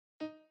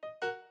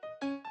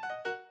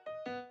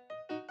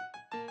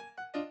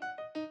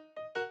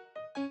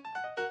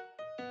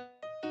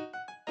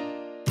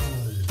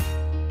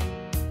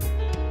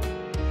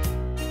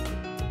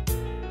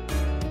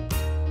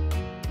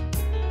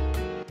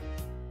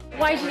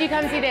Why should you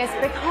come see this?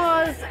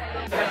 Because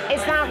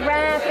it's that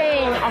rare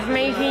thing of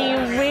making you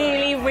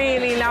really,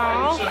 really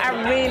laugh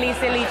at really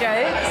silly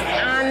jokes,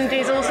 and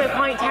is also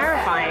quite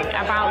terrifying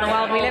about the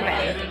world we live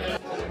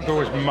in. It's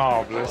always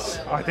marvellous.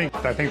 I think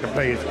the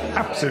play is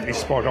absolutely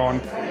spot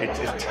on. It's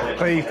a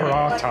play for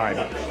our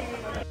time.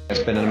 It's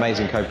been an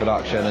amazing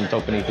co-production, and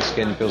Dog Beneath the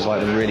Skin feels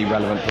like a really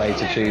relevant play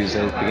to choose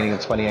at the beginning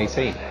of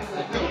 2018.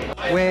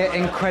 We're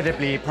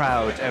incredibly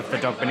proud of The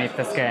Dog Beneath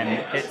the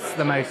Skin. It's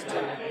the most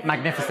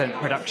magnificent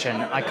production.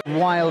 Like a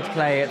wild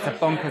play, it's a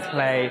bonkers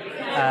play,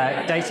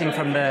 dating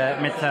from the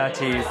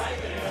mid-30s,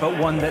 but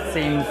one that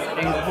seems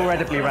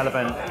incredibly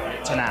relevant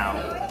to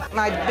now.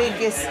 My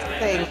biggest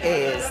thing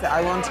is that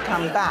I want to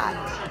come back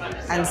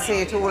and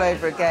see it all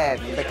over again,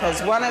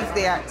 because one of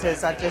the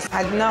actors I just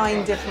had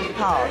 9 different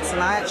parts,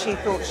 and I actually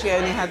thought she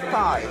only had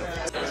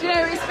 5. You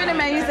know, it's been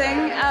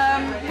amazing.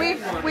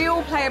 We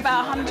all play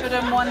about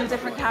 101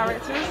 different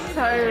characters,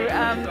 so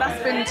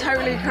that's been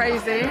totally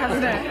crazy,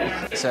 hasn't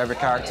it? So every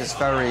character's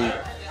very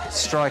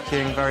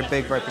striking, very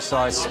big, very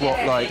precise.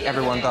 What like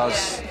everyone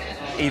does,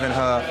 even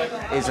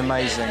her, is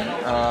amazing.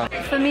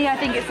 For me, I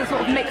think it's a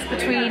sort of mix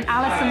between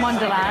Alice in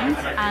Wonderland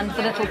and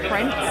The Little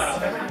Prince.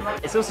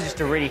 It's also just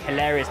a really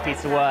hilarious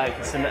piece of work.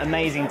 Some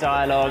amazing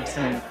dialogue,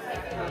 some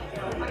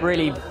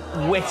really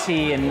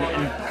witty and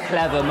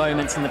clever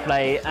moments in the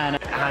play, and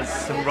it has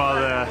some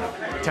rather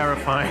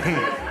terrifying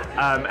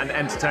and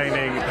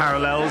entertaining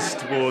parallels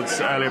towards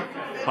earlier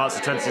parts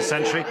of the 20th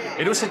century.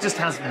 It also just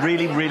has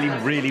really, really,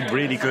 really,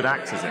 really good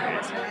actors in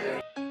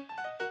it.